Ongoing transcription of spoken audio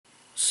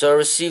So I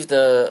received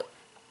an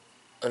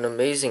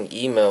amazing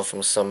email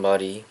from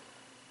somebody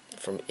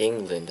from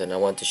England, and I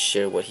want to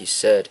share what he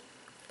said.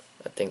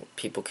 I think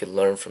people could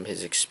learn from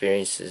his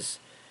experiences,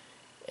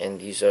 and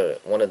these are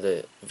one of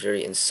the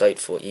very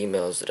insightful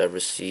emails that I've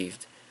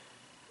received.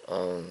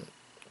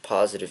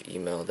 Positive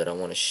email that I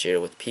want to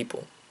share with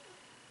people.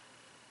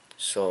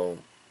 So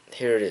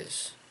here it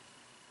is.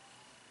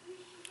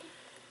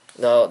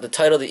 Now the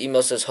title of the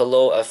email says,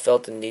 "Hello, I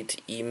felt the need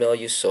to email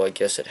you, so I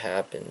guess it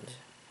happened."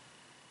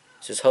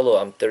 It says, "Hello,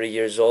 I'm 30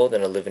 years old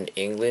and I live in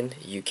England,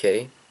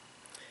 UK.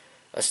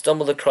 I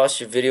stumbled across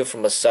your video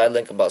from a side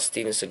link about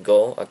Steven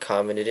Seagal. I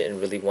commented it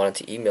and really wanted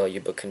to email you,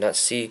 but could not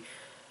see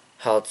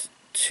how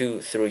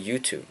to through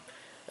YouTube.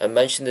 I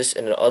mentioned this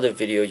in another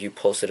video you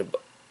posted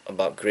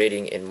about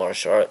grading in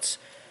martial arts.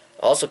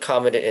 I also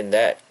commented in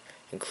that,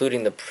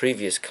 including the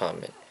previous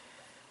comment.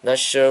 Not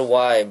sure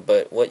why,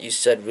 but what you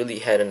said really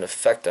had an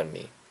effect on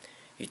me.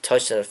 You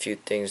touched on a few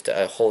things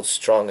that I hold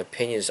strong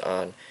opinions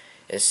on,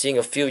 and seeing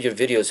a few of your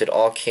videos, it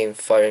all came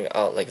firing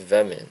out like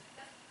venom.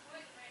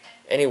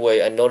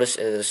 Anyway, I noticed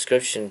in the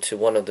description to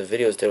one of the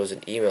videos there was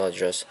an email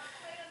address,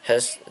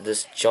 hence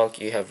this junk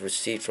you have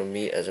received from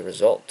me as a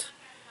result.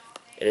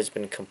 It has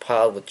been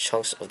compiled with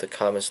chunks of the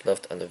comments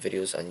left on the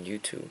videos on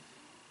YouTube."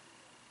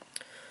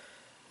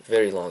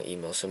 Very long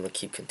email, so I'm going to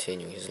keep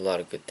continuing. He has a lot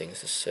of good things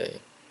to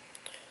say.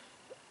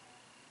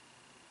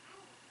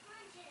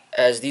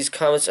 As these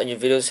comments on your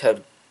videos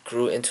have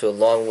grew into a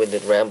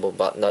long-winded ramble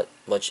about not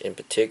much in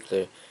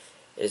particular,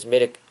 it has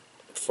made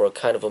for a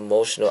kind of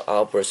emotional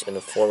outburst in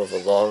the form of a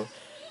long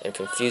and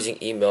confusing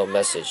email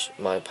message.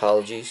 My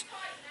apologies.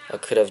 I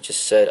could have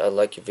just said I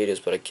like your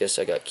videos, but I guess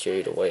I got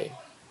carried away.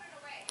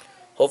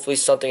 Hopefully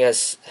something I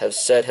have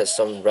said has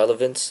some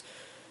relevance.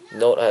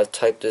 Note, I have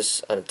typed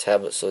this on a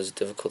tablet, so it's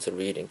difficult to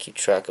read and keep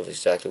track of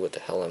exactly what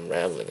the hell I'm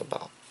rambling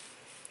about.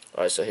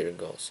 Alright, so here it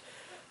goes.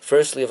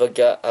 Firstly,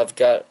 I've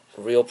got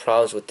real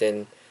problems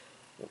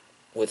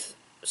with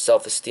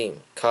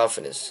self-esteem,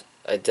 confidence,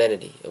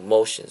 identity,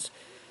 emotions,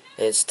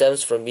 and it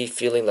stems from me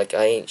feeling like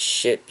I ain't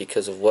shit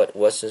because of what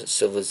Western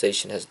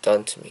civilization has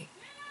done to me.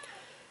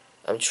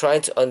 I'm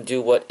trying to undo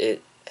what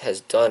it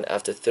has done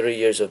after 30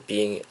 years of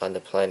being on the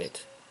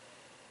planet.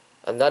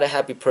 I'm not a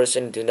happy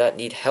person and do not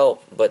need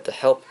help, but the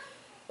help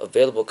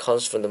available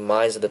comes from the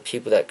minds of the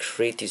people that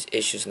create these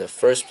issues in the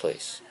first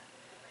place.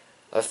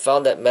 I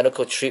found that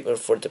medical treatment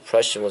for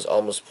depression was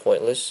almost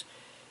pointless.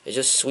 It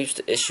just sweeps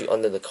the issue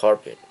under the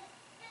carpet.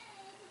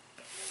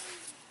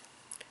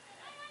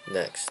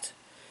 Next.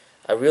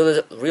 I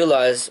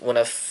realize when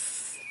I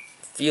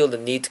feel the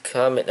need to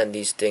comment on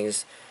these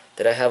things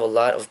that I have a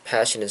lot of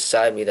passion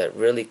inside me that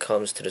rarely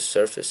comes to the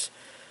surface.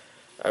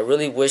 I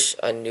really wish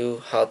I knew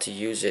how to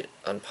use it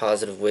on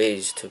positive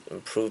ways to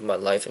improve my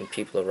life and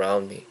people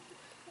around me.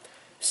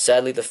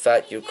 Sadly, the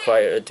fact you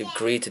require a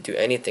degree to do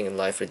anything in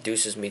life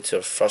reduces me to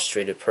a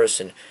frustrated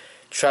person,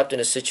 trapped in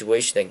a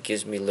situation that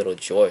gives me little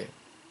joy.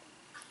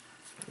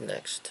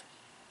 Next.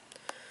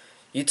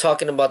 You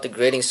talking about the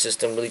grading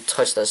system really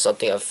touched on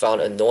something I've found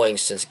annoying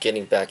since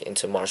getting back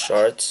into martial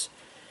arts,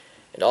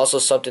 and also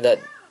something that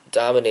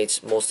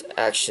dominates most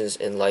actions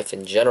in life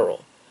in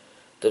general.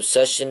 The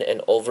obsession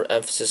and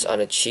overemphasis on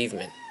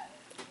achievement.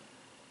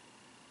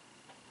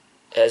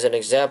 As an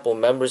example,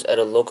 members at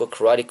a local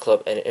karate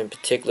club, and in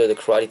particular the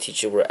karate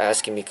teacher, were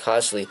asking me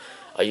constantly,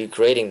 "Are you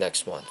grading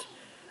next month?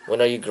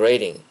 When are you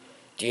grading?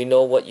 Do you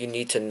know what you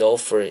need to know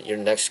for your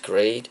next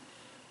grade?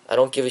 I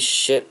don't give a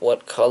shit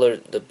what color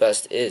the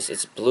best is.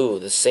 It's blue,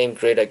 the same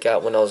grade I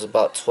got when I was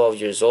about 12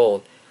 years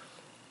old.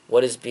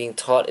 What is being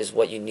taught is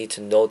what you need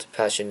to know to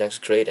pass your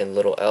next grade and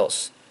little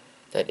else.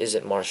 That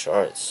isn't martial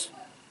arts."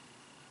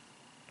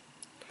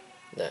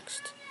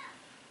 Next.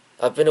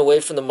 I've been away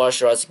from the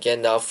martial arts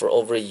again now for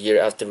over a year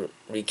after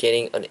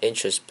regaining an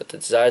interest, but the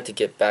desire to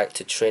get back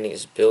to training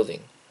is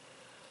building.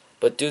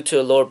 But due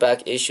to a lower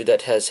back issue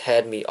that has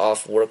had me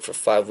off work for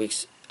 5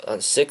 weeks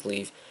on sick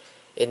leave,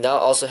 it now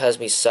also has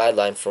me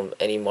sidelined from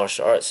any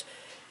martial arts,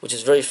 which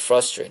is very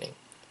frustrating.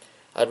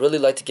 I'd really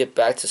like to get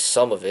back to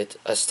some of it.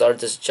 I started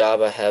this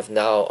job I have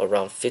now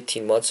around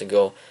 15 months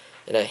ago,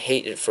 and I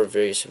hate it for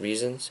various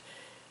reasons.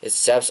 It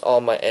saps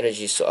all my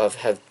energy, so I've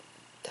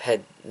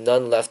had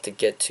none left to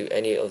get to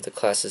any of the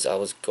classes I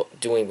was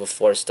doing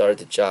before I started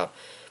the job,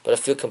 but I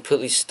feel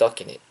completely stuck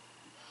in it.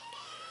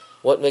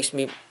 What makes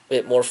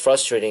it more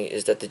frustrating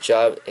is that the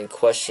job in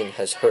question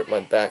has hurt my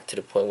back to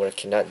the point where I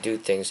cannot do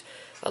things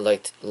I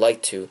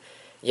like to,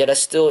 yet I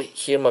still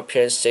hear my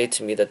parents say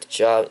to me that the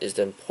job is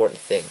the important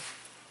thing.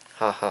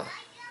 Haha.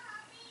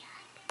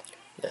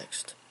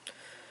 Next.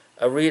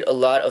 I read a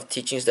lot of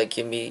teachings that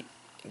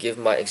give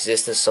my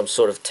existence some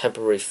sort of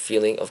temporary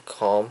feeling of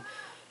calm,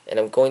 and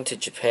I'm going to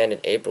Japan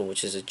in April,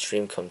 which is a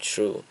dream come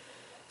true.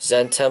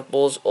 Zen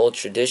temples, old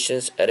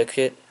traditions,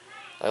 etiquette.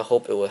 I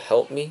hope it will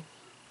help me.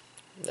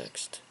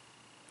 Next.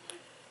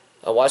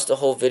 I watched the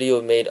whole video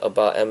made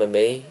about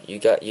MMA.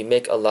 You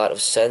make a lot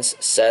of sense.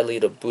 Sadly,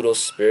 the brutal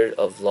spirit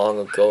of long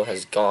ago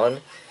has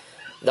gone.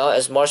 Now,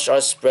 as martial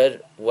arts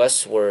spread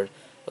westward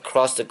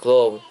across the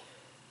globe,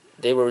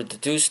 they were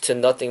reduced to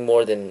nothing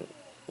more than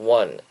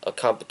 1, a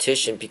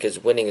competition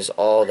because winning is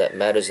all that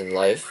matters in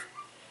life,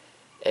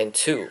 and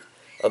 2,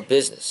 a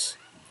business.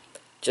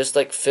 Just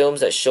like films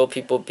that show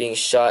people being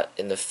shot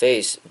in the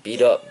face,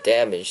 beat up,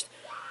 damaged,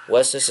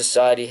 Western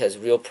society has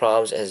real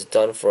problems and has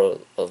done for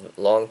a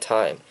long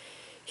time.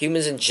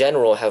 Humans in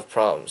general have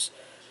problems.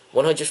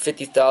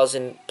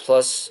 150,000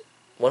 plus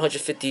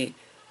 150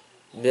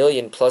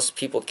 million plus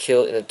people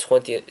killed in the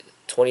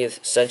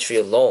 20th century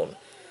alone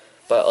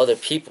by other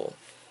people.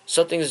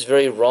 Something is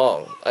very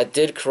wrong. I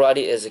did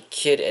karate as a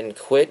kid and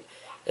quit.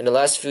 In the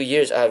last few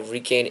years, I have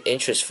regained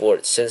interest for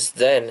it. Since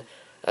then,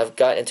 I've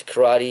got into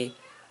karate,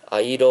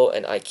 aikido,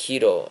 and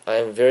aikido. I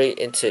am very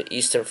into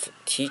Eastern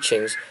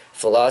teachings,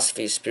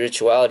 philosophy,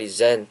 spirituality,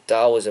 Zen,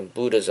 Taoism,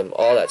 Buddhism,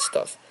 all that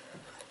stuff.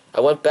 I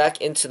went back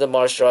into the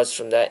martial arts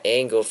from that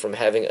angle, from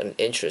having an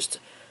interest,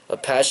 a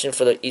passion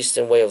for the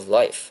Eastern way of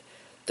life,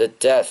 the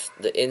depth,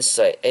 the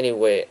insight.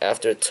 Anyway,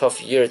 after a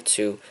tough year or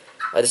two,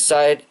 I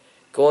decided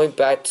going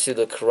back to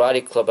the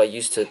karate club I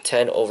used to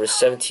attend over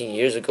 17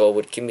 years ago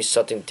would give me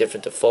something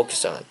different to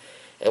focus on.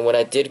 And when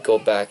I did go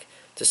back,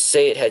 to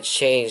say it had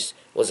changed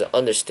was an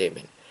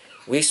understatement.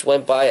 Weeks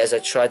went by as I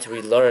tried to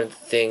relearn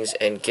things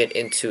and get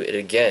into it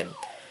again,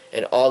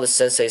 and all the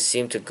sensei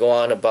seemed to go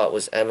on about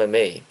was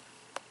MMA.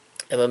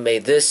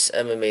 MMA this,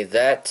 MMA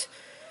that,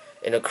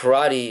 in a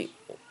karate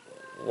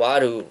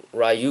Wado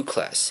Ryu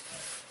class.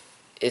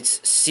 It's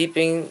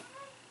seeping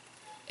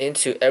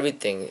into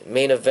everything.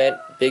 Main event,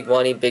 big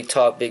money, big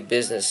talk, big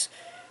business.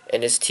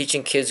 And it's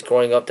teaching kids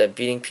growing up that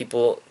beating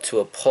people to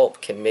a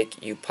pulp can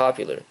make you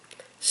popular.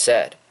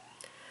 Sad.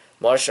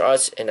 Martial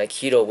arts and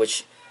Aikido,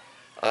 which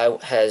I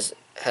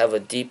have a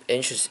deep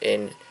interest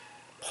in,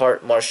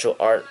 part martial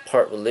art,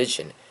 part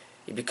religion.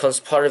 It becomes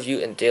part of you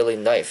in daily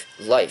life,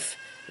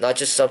 not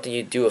just something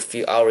you do a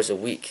few hours a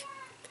week.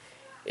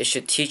 It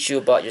should teach you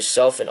about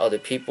yourself and other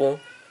people,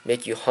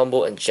 make you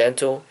humble and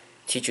gentle,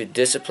 teach you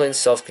discipline,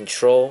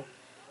 self-control,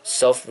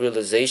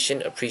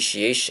 self-realization,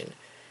 appreciation.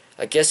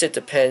 I guess it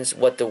depends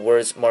what the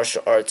words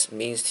martial arts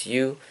means to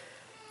you.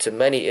 To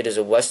many, it is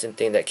a Western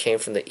thing that came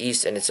from the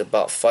East, and it's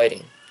about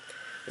fighting.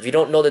 If you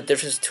don't know the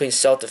difference between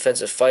self-defense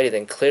and fighting,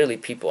 then clearly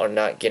people are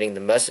not getting the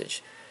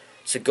message.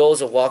 Seagal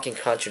is a walking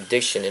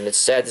contradiction, and it's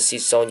sad to see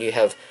someone you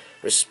have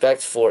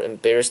respect for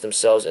embarrass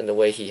themselves in the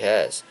way he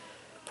has.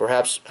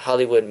 Perhaps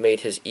Hollywood made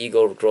his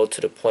ego grow to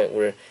the point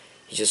where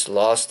he just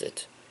lost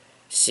it.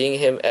 Seeing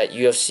him at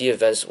UFC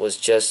events was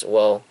just,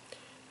 well,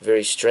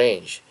 very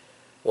strange.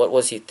 What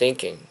was he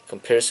thinking?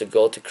 Compares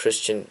Seagal to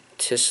Christian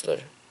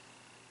Tisler.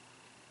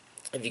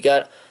 If you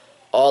got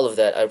all of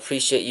that, I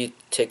appreciate you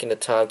taking the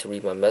time to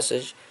read my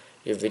message.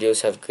 Your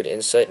videos have good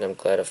insight, and I'm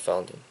glad I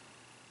found them.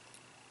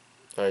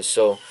 Alright,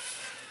 so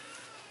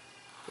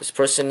this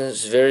person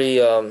is very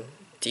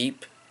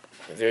deep,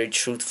 very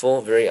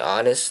truthful, very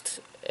honest,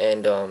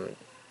 and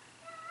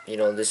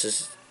this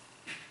is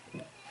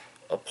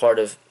a part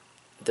of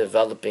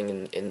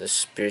developing in the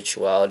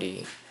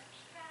spirituality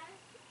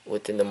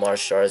within the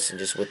martial arts and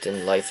just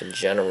within life in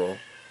general.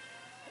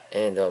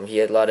 And he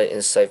had a lot of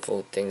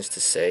insightful things to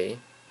say.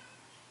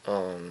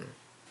 And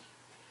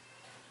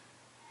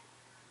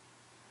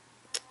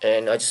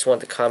I just want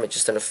to comment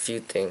just on a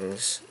few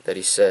things that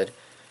he said.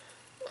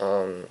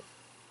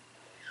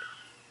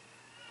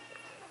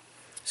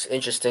 It's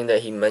interesting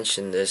that he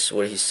mentioned this,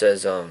 where he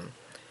says,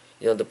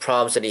 the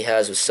problems that he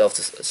has with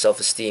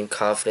self-esteem,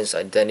 confidence,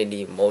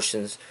 identity,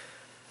 emotions,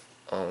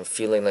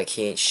 feeling like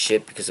he ain't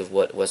shit because of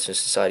what Western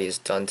society has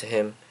done to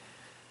him.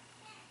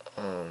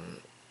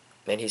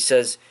 And he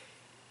said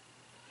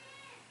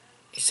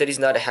he's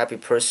not a happy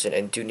person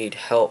and do need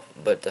help,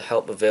 but the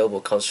help available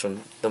comes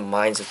from the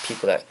minds of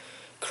people that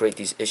create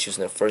these issues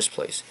in the first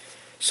place.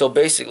 So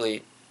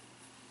basically,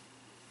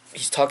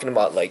 he's talking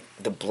about like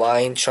the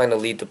blind trying to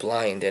lead the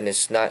blind, and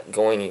it's not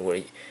going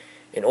anywhere.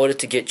 In order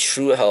to get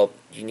true help,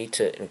 you need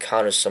to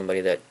encounter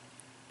somebody that,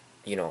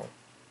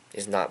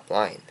 is not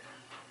blind.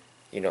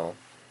 And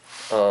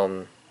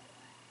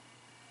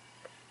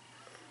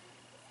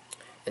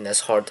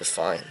that's hard to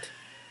find,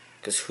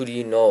 because who do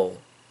you know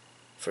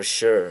for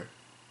sure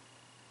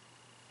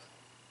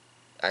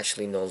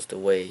actually knows the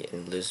way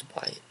and lives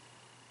by it,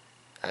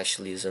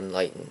 actually is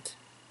enlightened,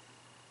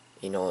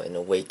 and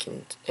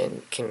awakened,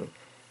 and can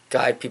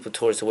guide people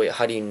towards the way?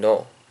 How do you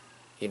know?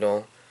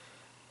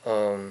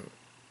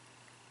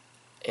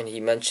 And he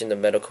mentioned the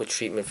medical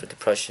treatment for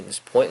depression is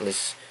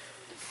pointless,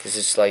 because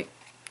it's like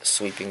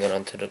sweeping it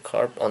under the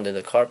carpet,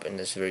 and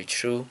that's very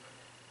true.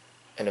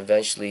 And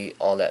eventually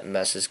all that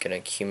mess is going to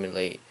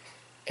accumulate,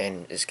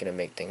 and it's going to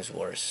make things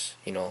worse.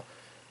 A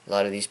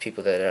lot of these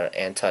people that are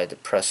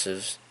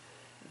antidepressives,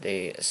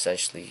 they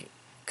essentially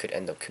could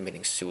end up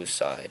committing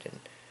suicide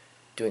and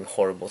doing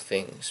horrible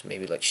things,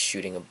 maybe like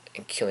shooting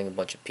and killing a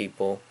bunch of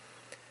people,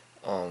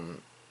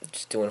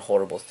 just doing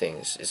horrible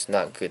things. It's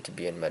not good to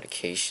be on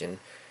medication.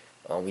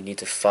 We need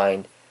to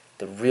find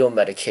the real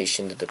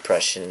medication, the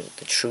depression,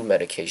 the true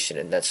medication,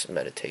 and that's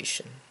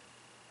meditation.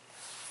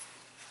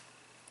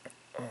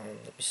 Let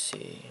me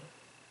see.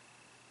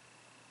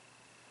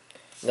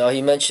 Now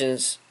he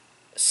mentions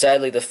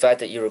Sadly, the fact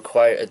that you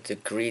require a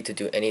degree to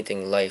do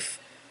anything in life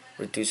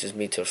reduces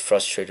me to a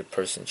frustrated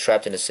person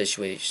trapped in a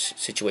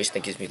situation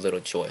that gives me little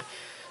joy.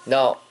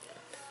 Now,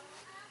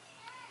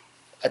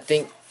 I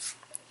think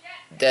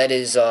that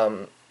is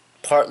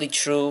partly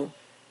true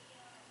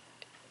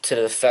to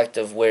the effect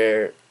of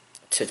where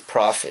to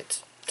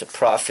profit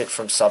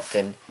from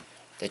something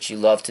that you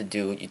love to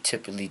do, you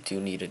typically do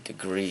need a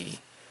degree.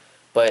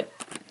 But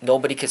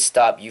nobody could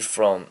stop you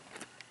from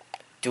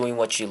doing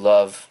what you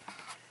love,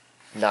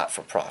 not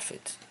for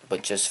profit,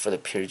 but just for the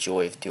pure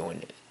joy of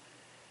doing it.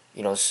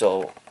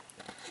 So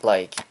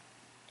like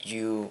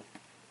you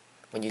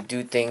when you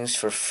do things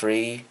for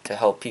free to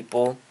help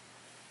people,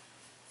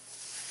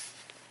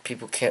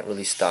 people can't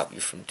really stop you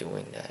from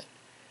doing that.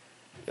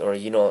 Or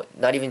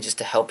not even just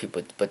to help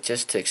people, but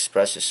just to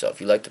express yourself.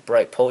 You like to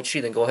write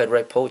poetry, then go ahead,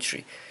 write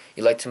poetry.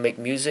 You like to make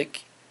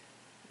music,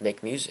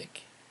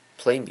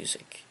 play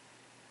music.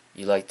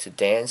 You like to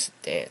dance,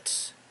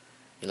 dance.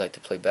 You like to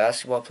play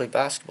basketball, play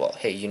basketball.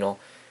 Hey,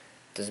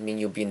 doesn't mean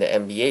you'll be in the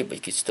NBA, but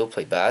you could still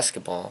play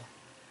basketball.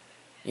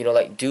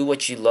 Like, do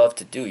what you love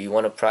to do. You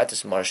want to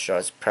practice martial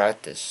arts,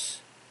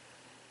 practice.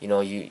 You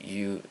want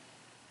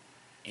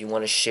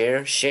to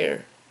share.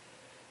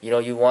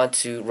 You want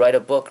to write a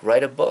book,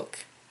 write a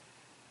book.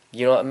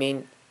 You know what I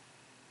mean?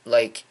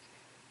 Like,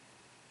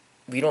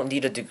 we don't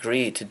need a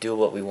degree to do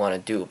what we want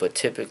to do, but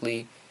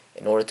typically,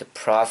 in order to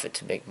profit,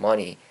 to make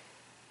money,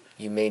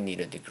 you may need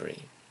a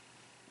degree.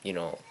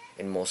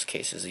 In most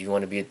cases, if you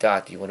want to be a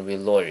doctor, you want to be a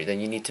lawyer, then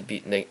you need to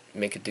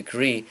make a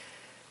degree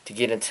to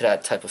get into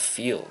that type of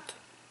field.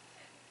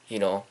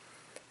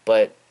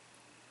 But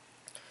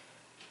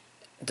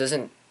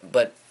doesn't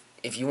but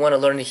if you want to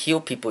learn to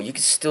heal people, you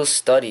can still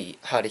study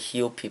how to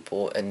heal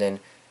people and then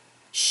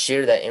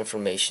share that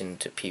information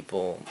to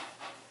people,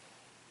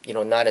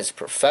 not as a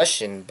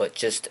profession, but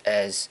just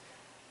as,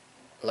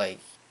 like,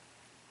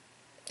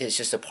 it's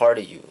just a part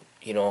of you,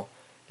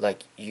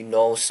 like,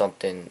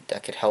 something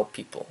that could help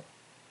people,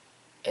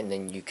 and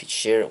then you could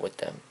share it with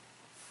them.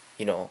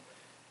 you know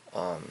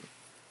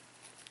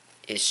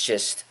it's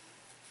just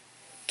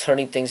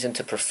turning things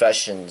into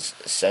professions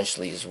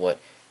essentially is what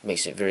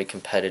makes it very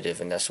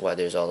competitive, and that's why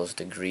there's all those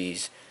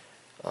degrees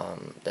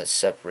that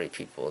separate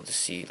people to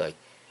see, like,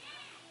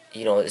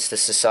 it's the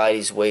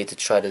society's way to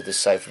try to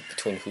decipher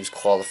between who's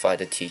qualified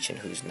to teach and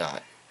who's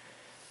not.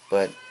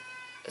 But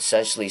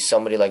essentially,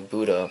 somebody like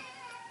Buddha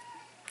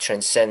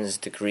transcends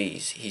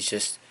degrees. He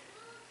just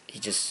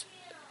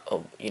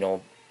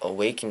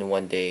awakened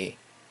one day,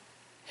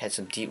 had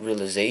some deep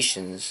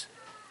realizations,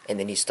 and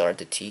then he started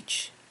to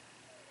teach.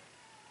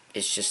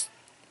 It's just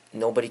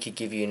nobody could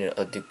give you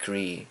a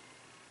degree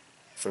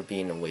for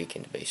being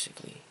awakened,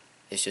 basically.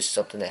 It's just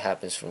something that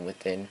happens from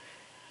within,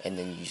 and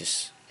then you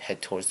just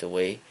head towards the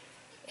way,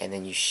 and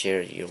then you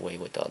share your way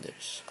with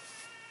others.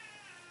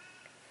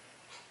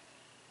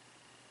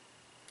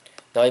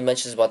 Now he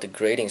mentions about the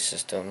grading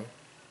system.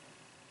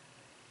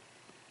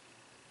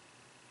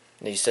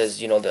 And he says,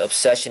 the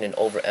obsession and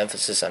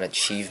overemphasis on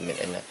achievement,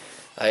 and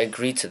I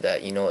agree to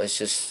that.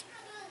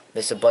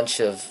 There's a bunch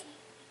of,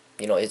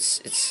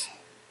 it's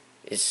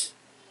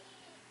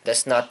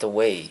that's not the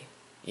way,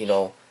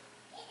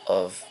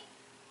 of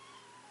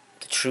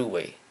the true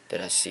way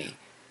that I see.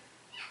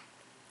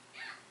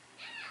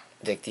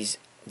 Like these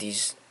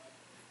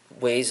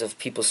ways of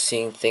people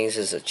seeing things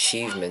as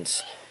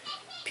achievements,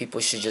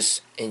 people should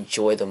just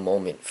enjoy the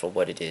moment for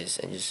what it is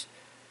and just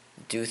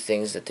do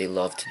things that they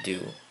love to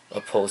do,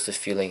 opposed to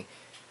feeling,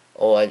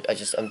 oh,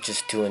 I'm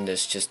just doing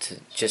this just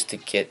to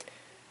get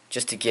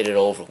it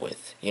over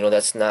with.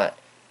 That's not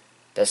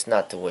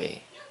the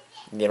way.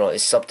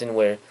 It's something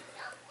where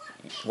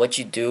what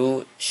you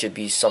do should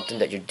be something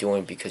that you're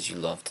doing because you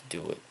love to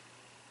do it,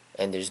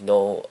 and there's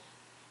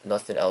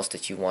nothing else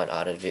that you want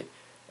out of it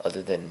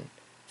other than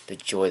the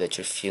joy that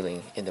you're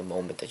feeling in the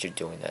moment that you're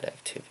doing that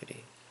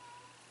activity.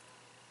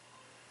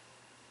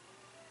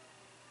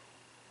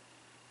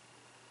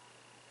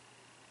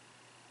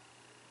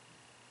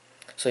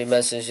 So he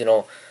mentions,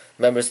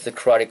 members of the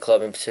karate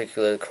club, in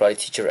particular, the karate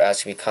teacher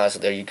asked me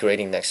constantly, "Are you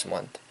grading next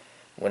month?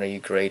 When are you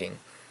grading?"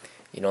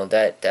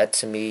 That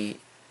to me,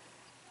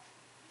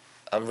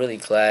 I'm really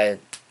glad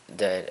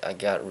that I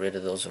got rid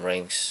of those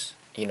ranks.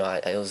 It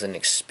was an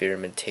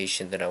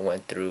experimentation that I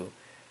went through,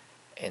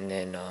 and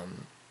then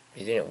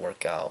it didn't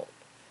work out.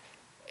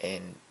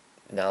 And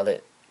now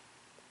that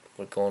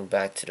we're going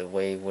back to the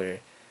way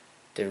where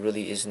there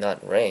really is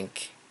not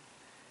rank,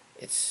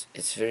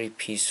 it's very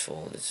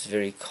peaceful, it's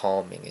very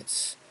calming,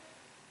 it's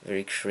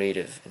very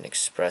creative and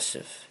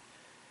expressive,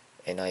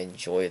 and I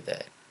enjoy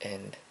that.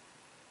 And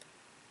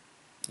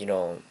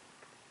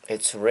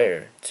it's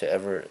rare to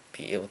ever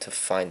be able to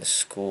find a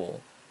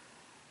school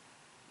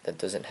that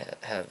doesn't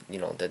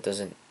that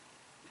doesn't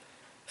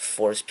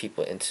force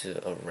people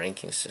into a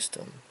ranking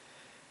system.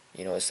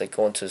 It's like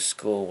going to a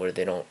school where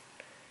they don't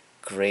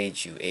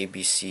grade you A,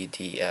 B, C,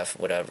 D, F,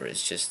 whatever.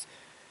 It's just,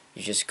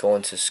 you just go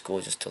into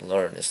school just to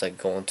learn. It's like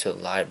going to a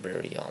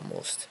library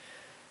almost,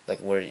 like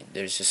where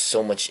there's just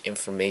so much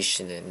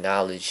information and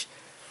knowledge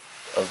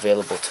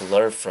available to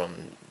learn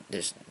from.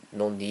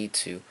 no need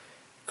to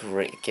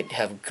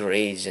have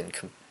grades and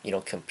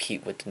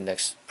compete with the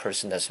next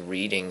person that's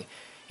reading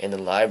in the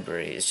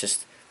library. It's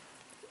just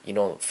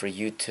for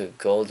you to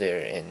go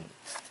there and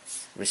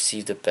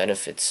receive the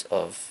benefits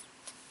of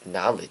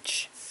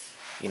knowledge.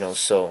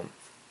 So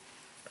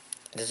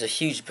there's a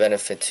huge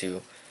benefit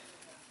to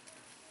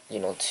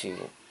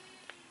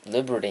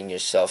liberating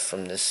yourself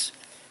from this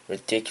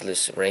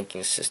ridiculous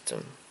ranking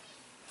system.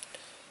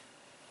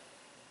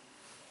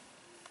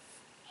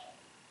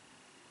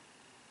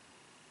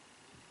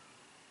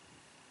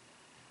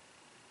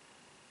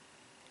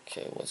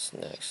 Okay, what's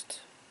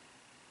next?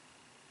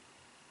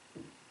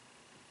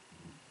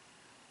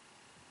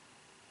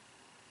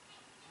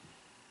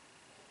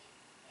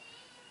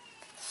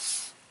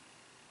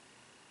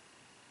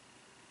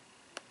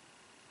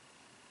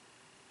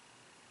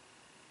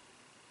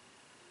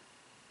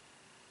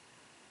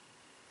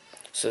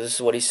 So this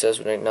is what he says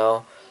right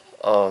now.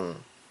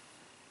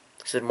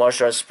 He said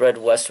martial arts spread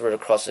westward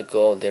across the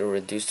globe. They were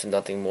reduced to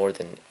nothing more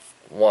than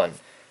one,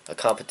 a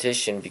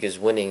competition, because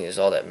winning is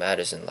all that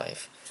matters in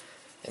life.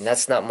 And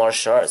that's not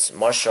martial arts.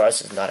 Martial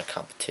arts is not a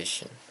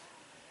competition.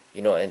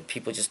 And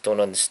people just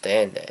don't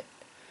understand that.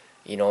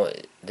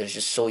 They're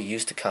just so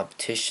used to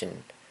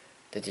competition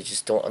that they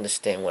just don't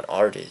understand what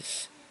art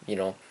is.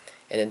 And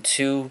then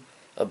two,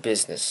 a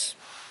business.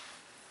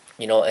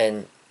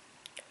 And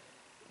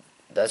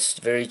that's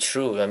very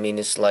true. I mean,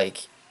 it's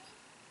like,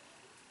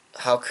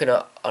 how can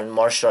a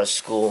martial arts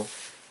school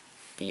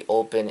be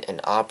open and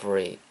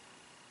operate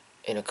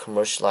in a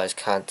commercialized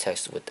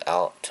context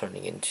without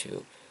turning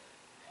into,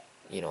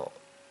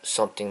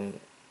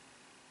 something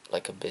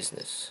like a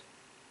business?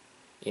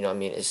 I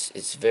mean, it's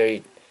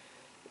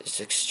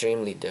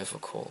extremely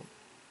difficult,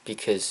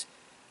 because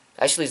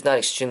actually it's not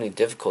extremely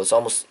difficult.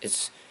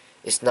 It's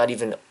not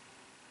even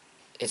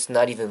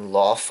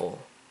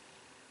lawful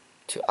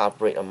to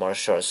operate a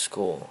martial arts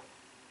school,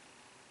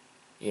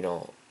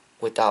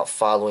 without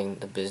following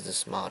the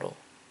business model.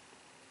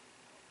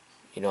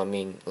 I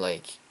mean,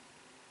 like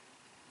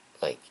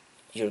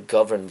you're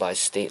governed by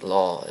state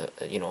law,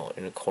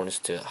 in accordance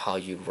to how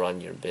you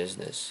run your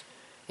business,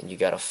 and you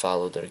gotta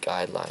follow their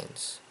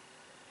guidelines.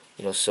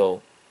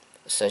 So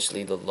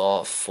essentially the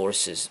law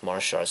forces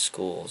martial arts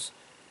schools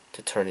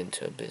to turn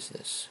into a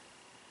business.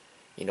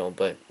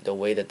 But the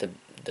way that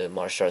the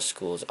martial arts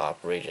schools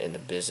operated and the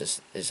business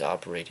is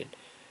operated,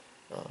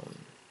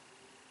 um,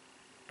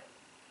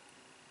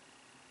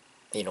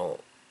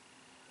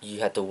 you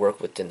have to work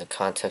within the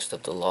context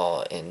of the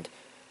law and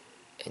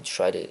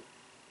try to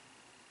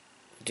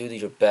do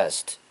your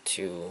best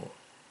to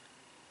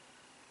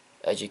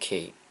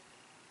educate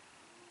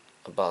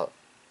about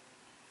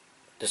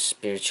the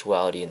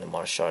spirituality in the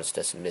martial arts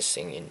that's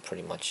missing in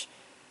pretty much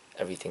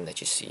everything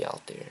that you see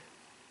out there.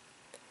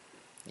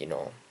 you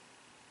know.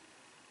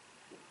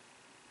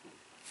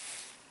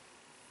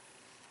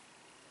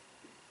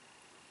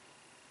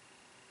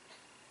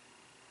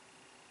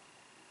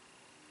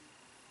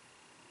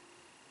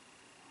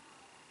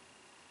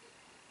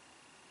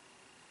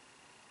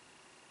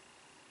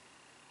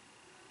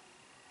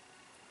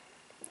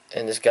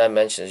 And this guy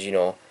mentions, he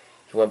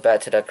went back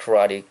to that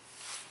karate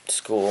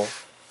school,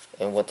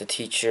 and what the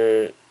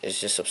teacher is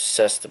just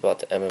obsessed about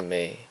the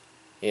MMA.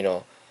 You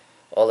know,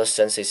 all the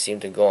sensei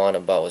seemed to go on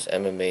about was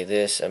MMA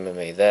this,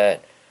 MMA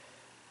that.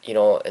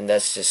 And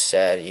that's just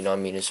sad. I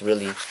mean, it's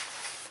really, the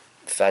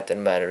fact of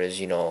the matter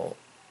is,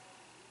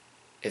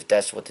 if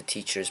that's what the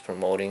teacher is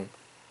promoting,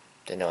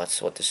 then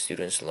that's what the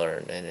students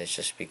learn, and it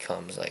just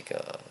becomes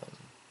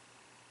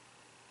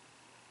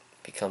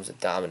becomes a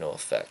domino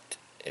effect.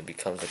 It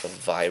becomes like a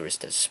virus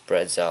that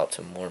spreads out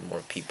to more and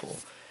more people.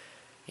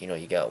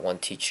 You got one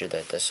teacher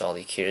that's all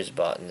he cares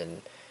about, and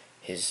then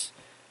his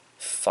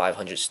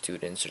 500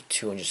 students or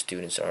 200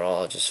 students are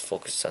all just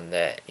focused on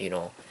that.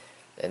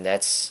 And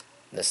that's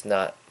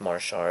not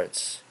martial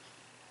arts.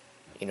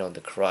 The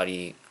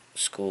karate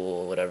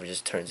school or whatever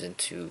just turns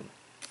into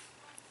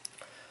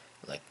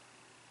like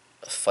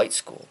a fight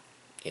school.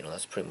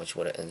 That's pretty much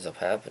what it ends up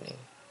happening.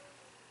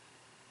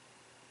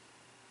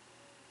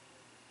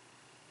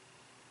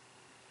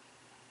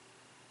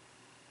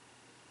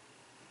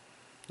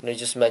 You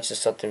just mentioned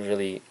something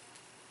really,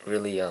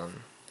 really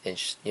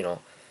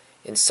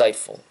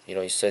insightful.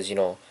 He says,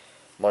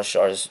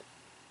 martial arts,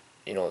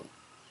 you know,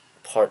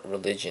 part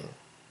religion.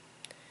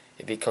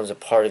 It becomes a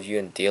part of you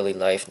in daily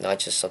life, not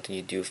just something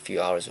you do a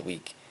few hours a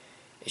week.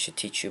 It should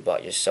teach you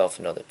about yourself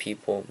and other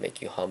people,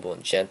 make you humble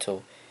and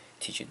gentle,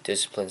 teach you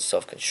discipline,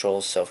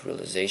 self-control,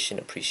 self-realization,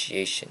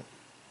 appreciation.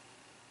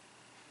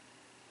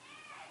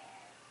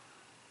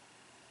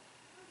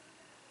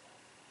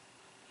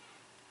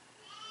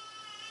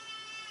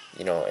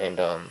 And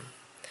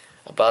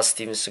about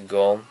Steven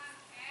Seagal,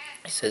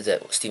 he says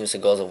that Steven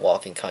Seagal is a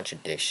walking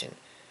contradiction,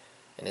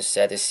 and it's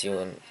sad to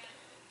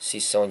see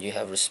someone you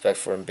have respect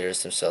for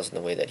embarrass themselves in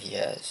the way that he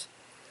has.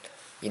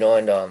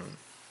 And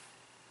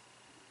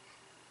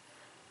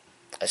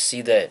I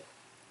see that.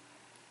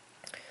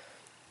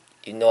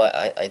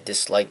 I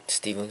dislike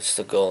Steven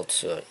Seagal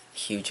to a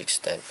huge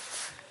extent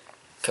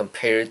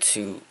compared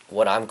to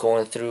what I'm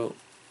going through.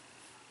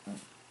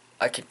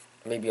 I could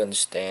maybe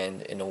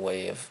understand in a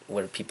way of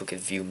where people could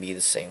view me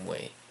the same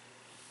way.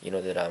 You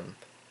know, that I'm,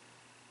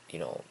 you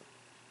know,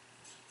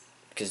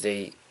 because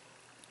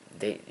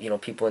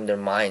people in their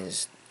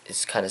minds,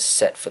 it's kind of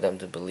set for them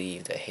to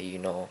believe that, hey,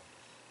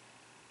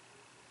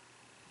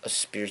 a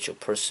spiritual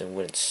person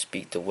wouldn't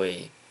speak the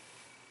way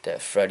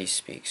that Freddie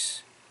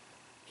speaks.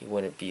 He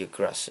wouldn't be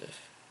aggressive.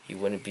 He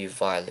wouldn't be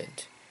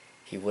violent.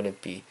 He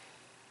wouldn't be,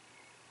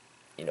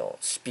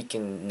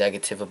 speaking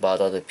negative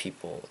about other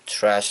people,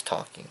 trash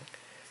talking.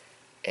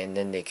 And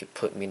then they could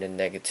put me in a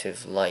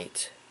negative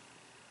light,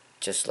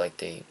 just like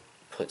they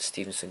put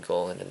Steven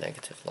Seagal in a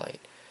negative light.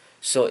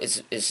 So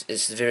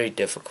it's very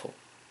difficult.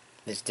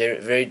 It's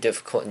very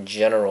difficult in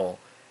general,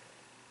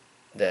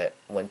 that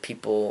when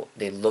people,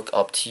 they look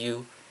up to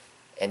you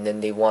and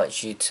then they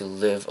want you to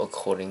live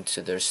according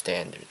to their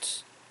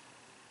standards.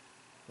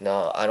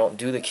 Now, I don't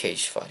do the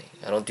cage fighting.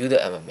 I don't do the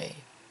MMA.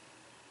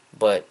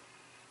 But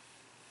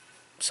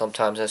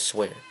sometimes I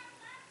swear.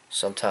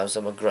 Sometimes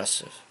I'm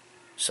aggressive.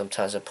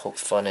 Sometimes I poke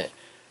fun at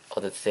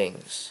other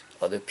things,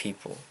 other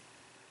people.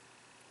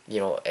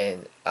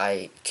 And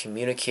I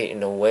communicate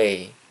in a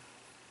way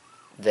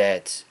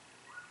that,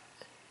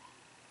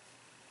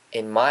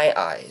 in my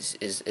eyes,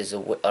 is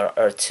an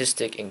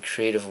artistic and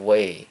creative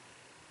way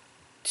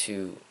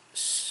to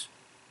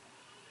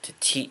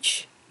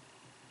teach.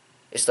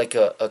 It's like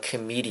a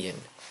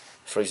comedian,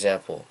 for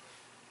example,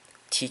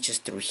 teaches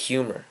through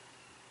humor.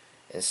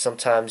 And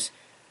sometimes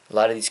a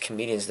lot of these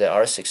comedians that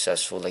are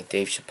successful, like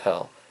Dave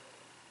Chappelle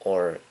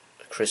or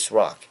Chris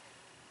Rock,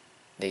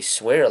 they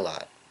swear a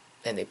lot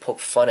and they poke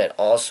fun at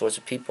all sorts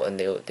of people, and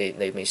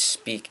they may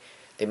speak,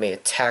 they may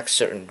attack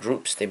certain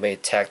groups, they may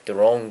attack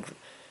their own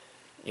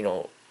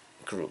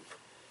group,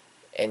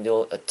 and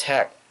they'll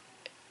attack,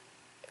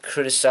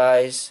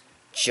 criticize,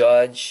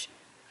 judge,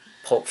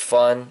 poke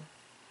fun.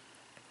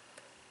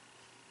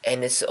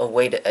 And it's a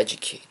way to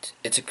educate.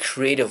 It's a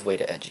creative way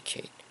to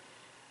educate.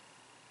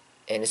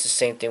 And it's the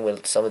same thing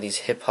with some of these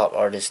hip-hop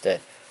artists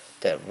that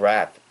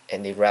rap,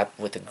 and they rap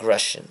with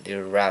aggression. They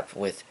rap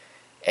with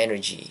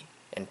energy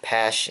and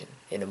passion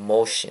and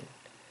emotion.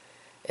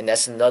 And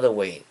that's another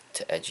way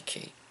to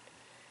educate.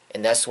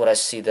 And that's what I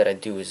see that I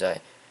do, is I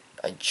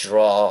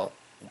draw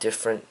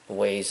different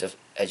ways of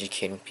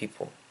educating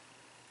people.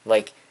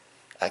 Like,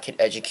 I could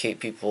educate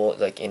people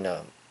like in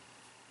a,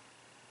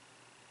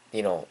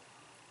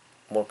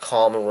 more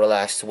calm and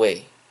relaxed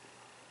way.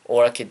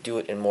 Or I could do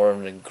it in more of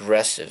an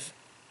aggressive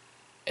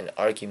and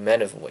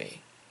argumentative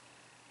way.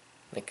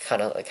 Like,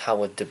 kind of like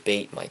how a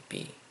debate might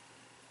be.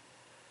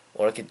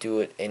 Or I could do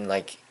it in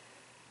like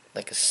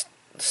a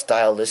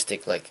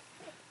stylistic, like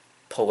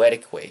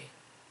poetic way.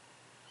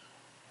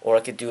 Or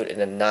I could do it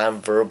in a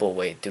non-verbal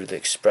way through the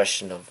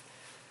expression of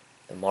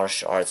the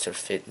martial arts or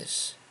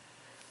fitness.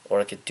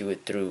 Or I could do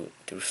it through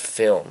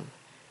film,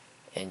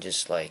 and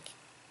just like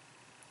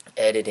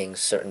editing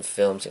certain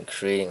films and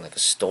creating like a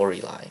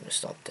storyline or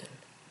something.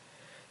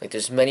 Like,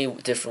 there's many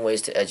different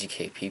ways to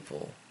educate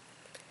people,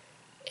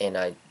 and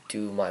I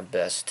do my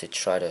best to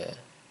try to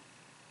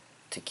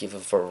give a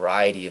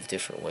variety of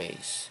different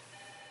ways,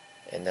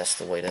 and that's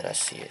the way that I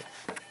see it.